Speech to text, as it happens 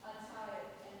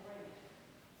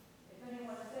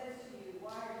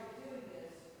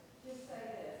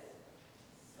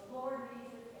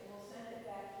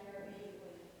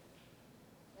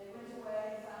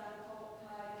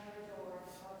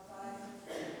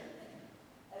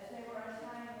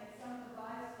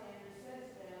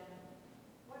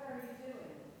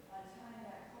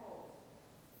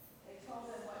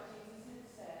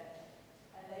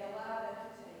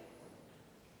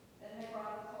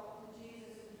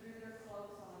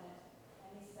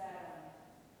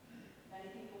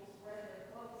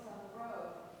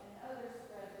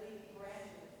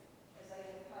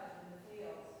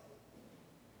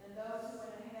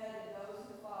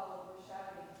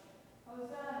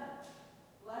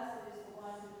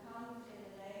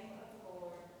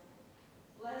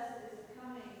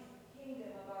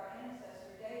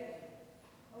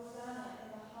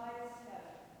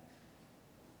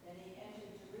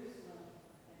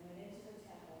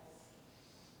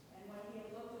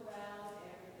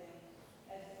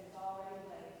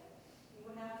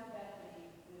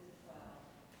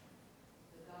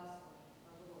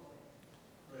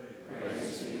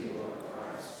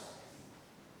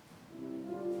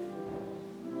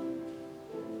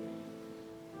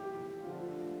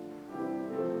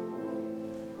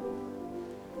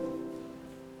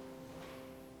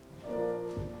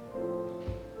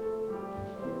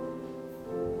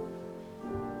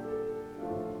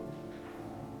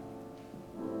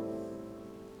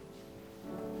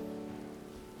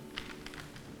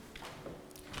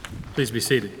Please be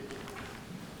seated.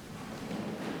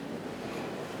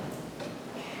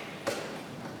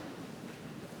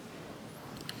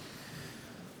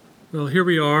 Well, here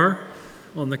we are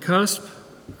on the cusp,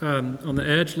 on the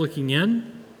edge looking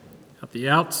in. At the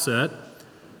outset,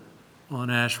 on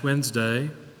Ash Wednesday,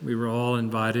 we were all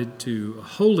invited to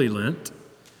Holy Lent.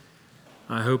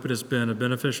 I hope it has been a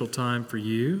beneficial time for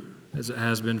you, as it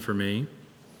has been for me.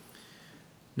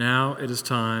 Now it is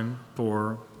time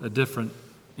for a different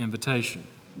invitation.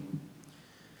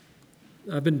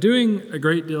 I've been doing a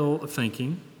great deal of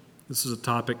thinking. This is a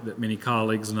topic that many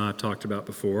colleagues and I have talked about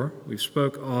before. We've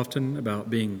spoke often about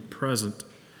being present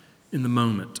in the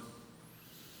moment,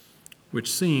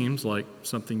 which seems like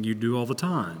something you do all the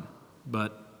time.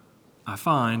 But I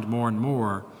find more and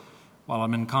more while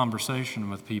I'm in conversation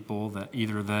with people that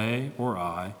either they or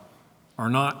I are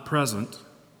not present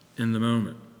in the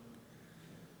moment.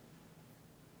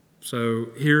 So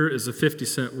here is a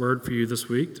 50-cent word for you this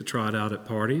week to try it out at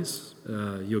parties.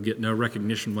 You'll get no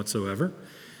recognition whatsoever.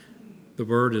 The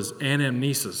word is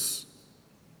anamnesis.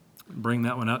 Bring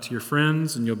that one out to your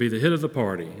friends and you'll be the hit of the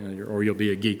party, or you'll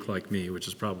be a geek like me, which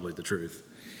is probably the truth.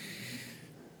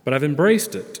 But I've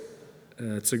embraced it.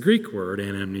 It's a Greek word,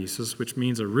 anamnesis, which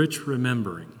means a rich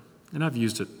remembering. And I've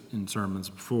used it in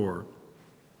sermons before.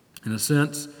 In a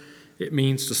sense, it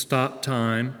means to stop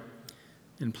time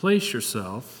and place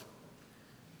yourself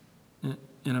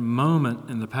in a moment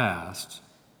in the past,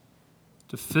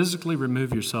 to physically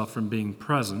remove yourself from being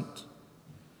present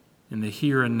in the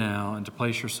here and now and to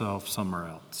place yourself somewhere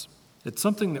else. It's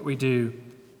something that we do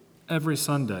every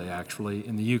Sunday, actually,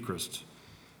 in the Eucharist.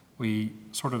 We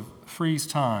sort of freeze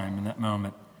time in that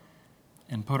moment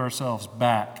and put ourselves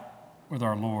back with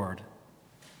our Lord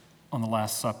on the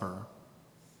Last Supper.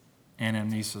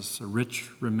 Anamnesis, a rich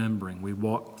remembering. We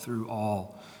walk through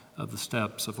all of the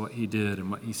steps of what he did and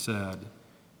what he said,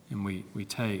 and we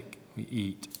take, we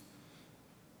eat.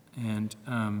 And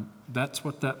that's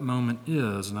what that moment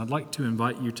is. And I'd like to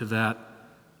invite you to that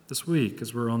this week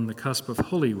as we're on the cusp of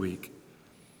Holy Week.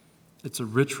 It's a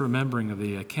rich remembering of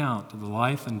the account of the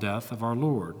life and death of our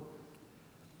Lord.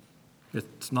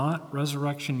 It's not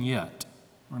resurrection yet.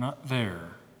 We're not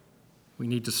there. We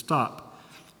need to stop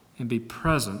and be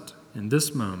present in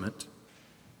this moment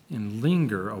and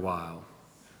linger a while.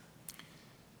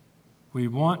 We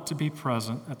want to be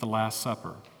present at the Last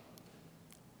Supper,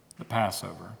 the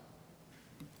Passover,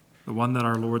 the one that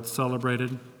our Lord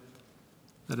celebrated,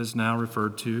 that is now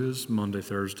referred to as Maundy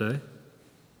Thursday.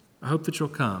 I hope that you'll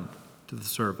come to the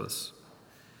service.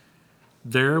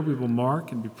 There we will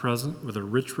mark and be present with a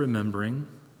rich remembering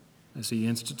as he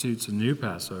institutes a new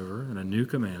Passover and a new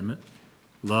commandment: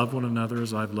 love one another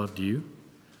as I've loved you.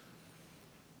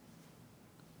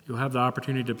 You'll have the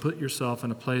opportunity to put yourself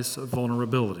in a place of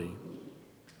vulnerability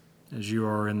as you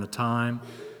are in the time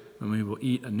when we will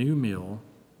eat a new meal,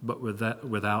 but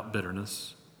without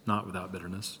bitterness, not without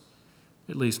bitterness,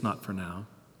 at least not for now.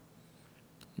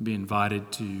 You'll be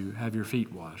invited to have your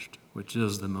feet washed, which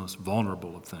is the most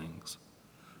vulnerable of things.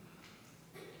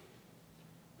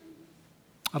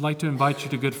 I'd like to invite you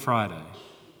to Good Friday,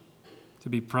 to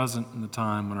be present in the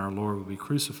time when our Lord will be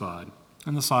crucified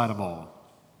in the sight of all.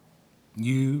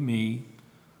 You, me,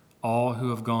 all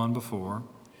who have gone before,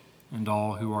 and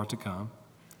all who are to come.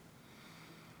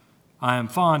 I am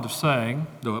fond of saying,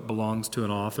 though it belongs to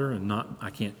an author and I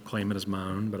can't claim it as my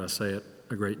own, but I say it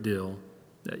a great deal,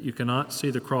 that you cannot see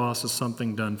the cross as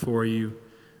something done for you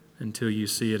until you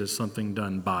see it as something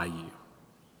done by you.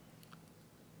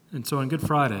 And so on Good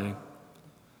Friday,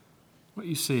 what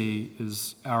you see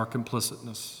is our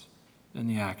complicitness in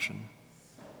the action.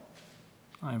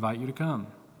 I invite you to come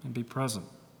and be present.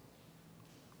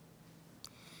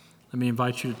 Let me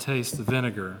invite you to taste the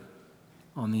vinegar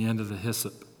on the end of the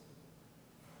hyssop,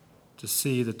 to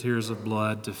see the tears of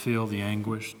blood, to feel the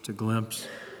anguish, to glimpse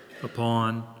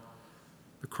upon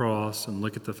the cross and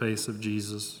look at the face of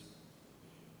Jesus,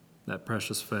 that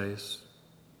precious face,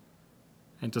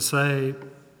 and to say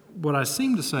what I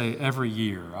seem to say every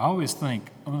year. I always think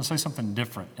I'm going to say something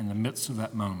different in the midst of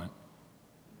that moment,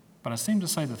 but I seem to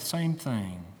say the same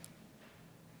thing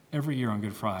every year on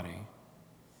Good Friday.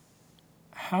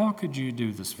 How could you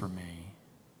do this for me?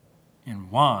 And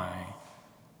why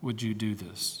would you do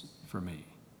this for me?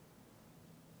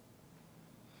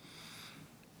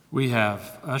 We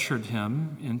have ushered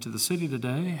him into the city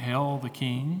today. Hail the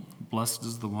King. Blessed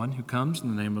is the one who comes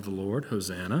in the name of the Lord.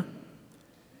 Hosanna.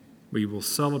 We will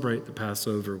celebrate the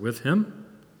Passover with him.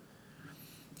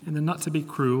 And then, not to be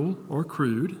cruel or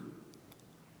crude,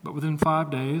 but within 5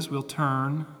 days we'll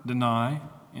turn, deny,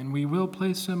 and we will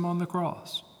place him on the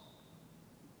cross.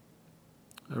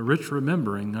 A rich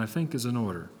remembering, I think, is in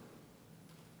order.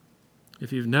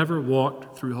 If you've never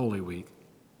walked through Holy Week,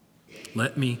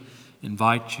 let me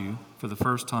invite you for the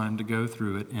first time to go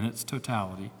through it in its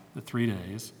totality, the 3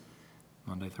 days,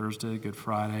 Monday, Thursday, Good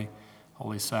Friday,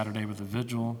 Holy Saturday with a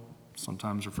vigil,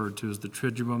 sometimes referred to as the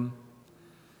Triduum.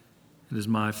 It is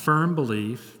my firm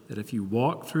belief that if you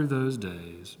walk through those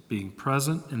days, being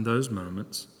present in those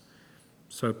moments,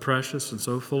 so precious and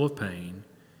so full of pain,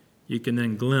 you can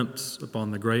then glimpse upon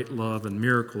the great love and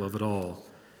miracle of it all,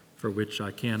 for which I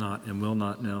cannot and will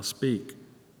not now speak.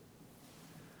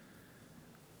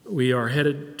 We are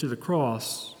headed to the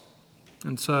cross,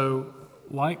 and so,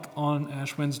 like on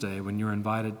Ash Wednesday, when you're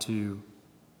invited to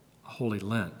Holy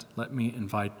Lent, let me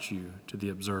invite you to the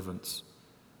observance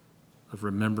of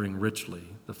remembering richly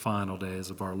the final days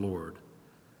of our Lord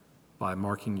by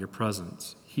marking your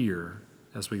presence here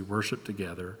as we worship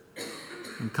together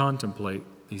and contemplate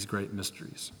these great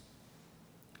mysteries.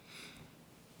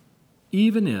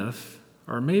 Even if,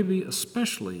 or maybe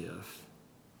especially if,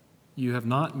 you have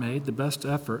not made the best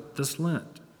effort this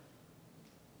Lent,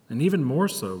 and even more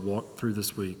so walk through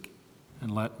this week, and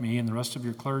let me and the rest of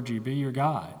your clergy be your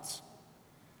guides.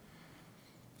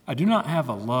 I do not have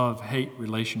a love-hate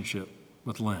relationship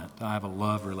with Lent. I have a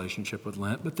love relationship with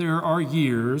Lent, but there are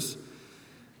years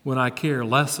when I care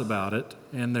less about it,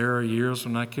 and there are years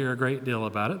when I care a great deal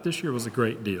about it. This year was a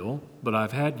great deal, but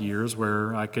I've had years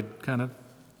where I could kind of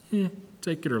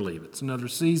take it or leave it. It's another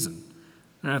season.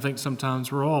 And I think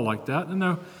sometimes we're all like that. I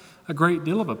know a great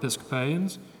deal of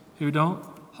Episcopalians who don't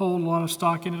hold a lot of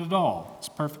stock in it at all. It's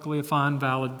perfectly a fine,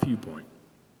 valid viewpoint.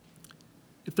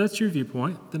 If that's your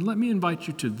viewpoint, then let me invite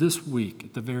you to this week,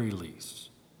 at the very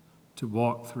least, to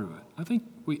walk through it. I think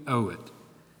we owe it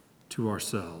to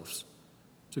ourselves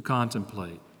to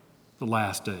contemplate the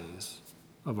last days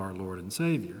of our Lord and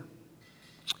Savior.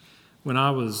 When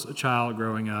I was a child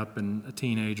growing up and a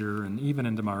teenager and even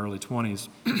into my early 20s,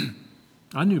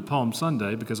 I knew Palm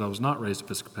Sunday because I was not raised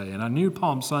Episcopalian. I knew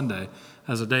Palm Sunday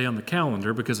as a day on the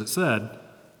calendar because it said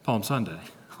Palm Sunday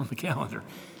on the calendar.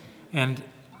 And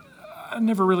I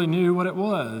never really knew what it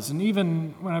was. And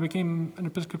even when I became an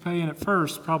Episcopalian at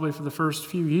first, probably for the first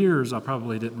few years, I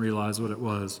probably didn't realize what it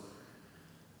was.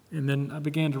 And then I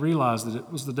began to realize that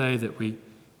it was the day that we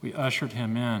ushered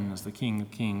him in as the King of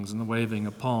Kings, and the waving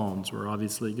of palms, where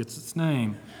obviously it gets its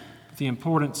name. But the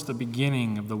importance, the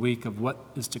beginning of the week of what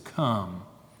is to come,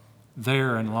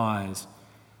 therein lies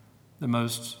the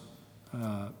most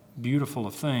beautiful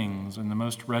of things and the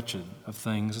most wretched of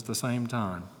things at the same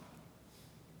time.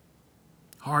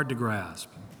 Hard to grasp,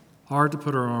 hard to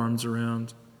put our arms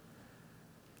around.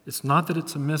 It's not that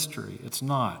it's a mystery. It's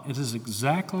not. It is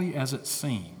exactly as it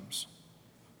seems.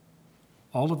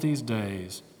 All of these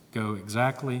days go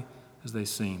exactly as they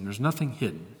seem. There's nothing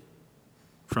hidden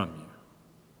from you.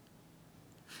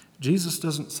 Jesus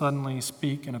doesn't suddenly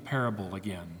speak in a parable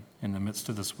again in the midst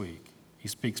of this week. He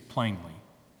speaks plainly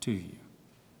to you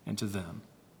and to them.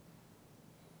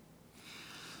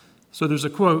 So there's a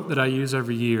quote that I use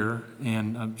every year,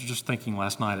 and I'm just thinking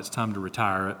last night it's time to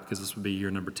retire it because this would be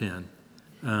year number 10.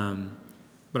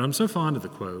 But I'm so fond of the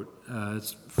quote.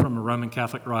 It's from a Roman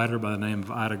Catholic writer by the name of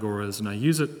Aitagoras, and I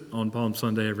use it on Palm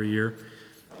Sunday every year.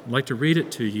 I'd like to read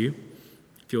it to you,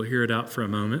 if you'll hear it out for a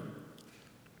moment.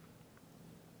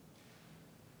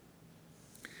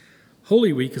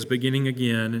 Holy Week is beginning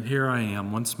again, and here I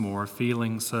am once more,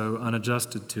 feeling so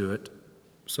unadjusted to it,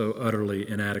 so utterly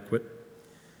inadequate.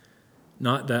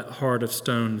 Not that heart of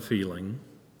stone feeling,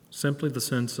 simply the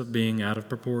sense of being out of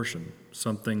proportion,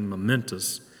 something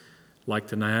momentous, like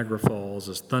the Niagara Falls,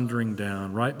 is thundering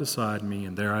down right beside me,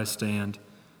 and there I stand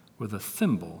with a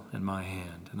thimble in my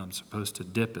hand, and I'm supposed to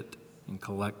dip it and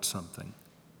collect something,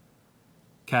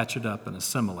 catch it up and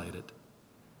assimilate it,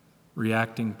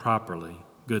 reacting properly,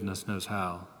 goodness knows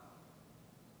how.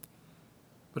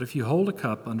 But if you hold a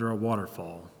cup under a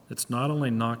waterfall, it's not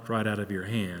only knocked right out of your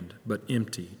hand, but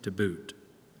empty to boot.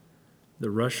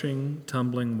 The rushing,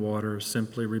 tumbling water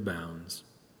simply rebounds.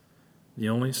 The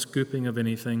only scooping of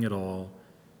anything at all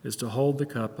is to hold the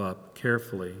cup up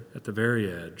carefully at the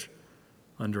very edge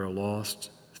under a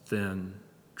lost, thin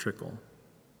trickle.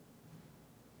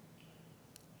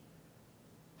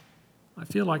 I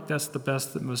feel like that's the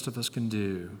best that most of us can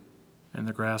do in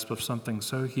the grasp of something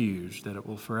so huge that it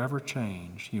will forever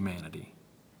change humanity,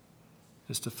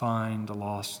 is to find a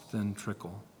lost, thin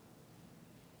trickle.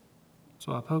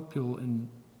 So I hope you'll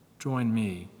join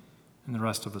me and the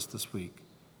rest of us this week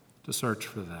to search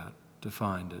for that, to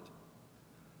find it.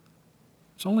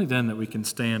 It's only then that we can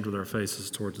stand with our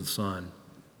faces towards the sun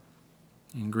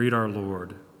and greet our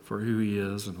Lord for who he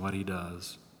is and what he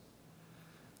does.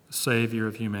 The Savior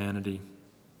of humanity,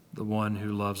 the one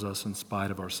who loves us in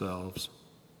spite of ourselves.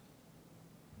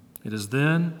 It is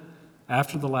then,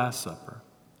 after the Last Supper,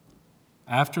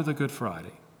 after the Good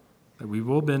Friday, that we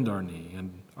will bend our knee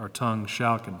and our tongue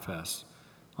shall confess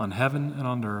on heaven and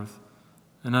on earth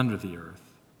and under the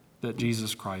earth that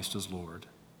Jesus Christ is Lord,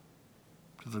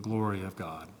 to the glory of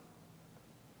God.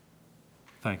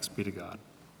 Thanks be to God.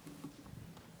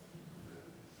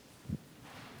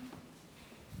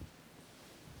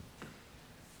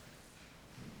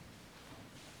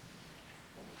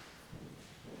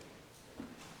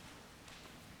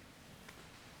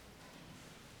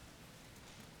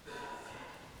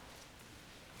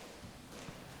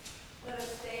 Let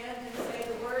us stand and say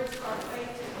the words of our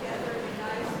faith together in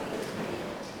Nicene Creed.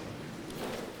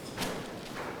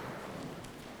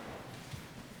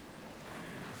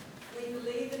 We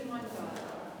believe in one God,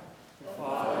 the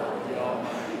Father, the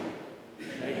Almighty,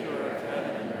 maker of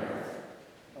heaven and earth,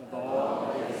 of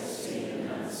all that is seen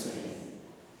and unseen.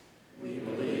 We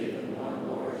believe in one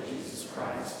Lord Jesus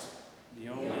Christ, the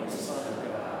only Son of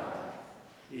God,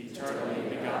 eternally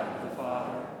begotten of the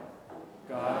Father,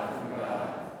 God from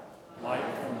God, light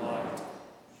from light,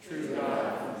 true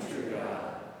God from true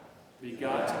God,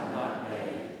 begotten, not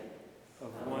made,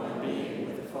 of one being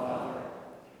with the Father.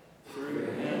 Through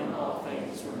him all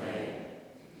things were made.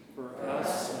 For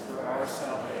us and for our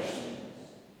salvation,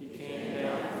 he came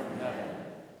down from heaven.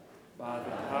 By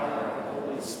the power of the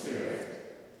Holy Spirit,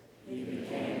 he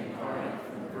became incarnate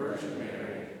from the Virgin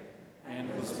Mary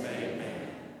and was made man.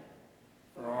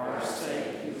 For our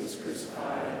sake he was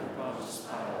crucified under Pontius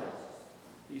Pilate.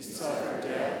 He suffered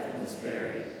death and was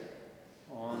buried.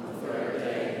 On the third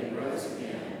day he rose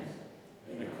again.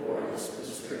 In accordance with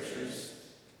the Scriptures,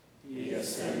 he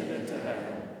ascended into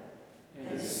heaven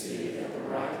and is seated at the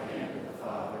right hand of the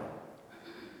Father.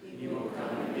 He will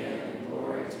come again in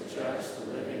glory to judge the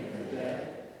living and the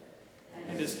dead,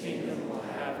 and his kingdom will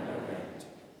have no end.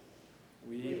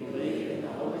 We believe in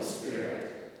the Holy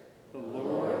Spirit, the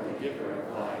Lord, the giver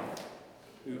of life,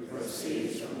 who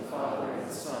proceeds from the Father and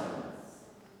the Son.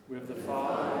 With the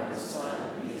Father and the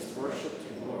Son he is worshipped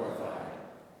and glorified.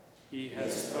 He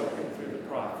has spoken through the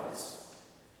prophets.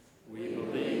 We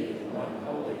believe in one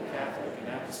holy Catholic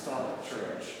and Apostolic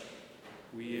Church.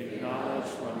 We acknowledge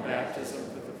one baptism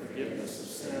for the forgiveness of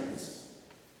sins.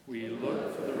 We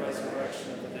look for the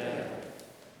resurrection of the dead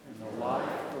and the life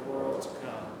of the world to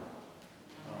come.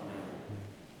 Amen.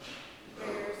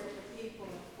 Prayers of the people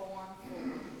of Form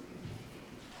 4.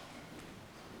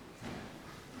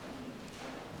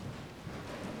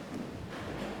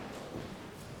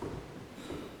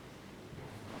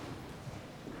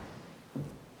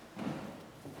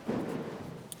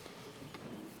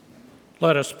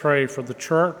 Let us pray for the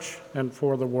church and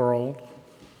for the world.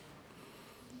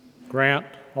 Grant,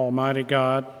 Almighty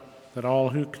God, that all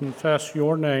who confess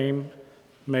your name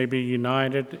may be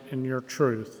united in your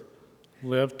truth,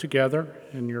 live together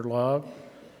in your love,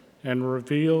 and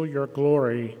reveal your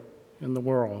glory in the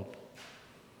world.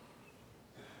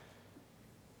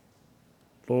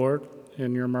 Lord,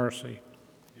 in your mercy,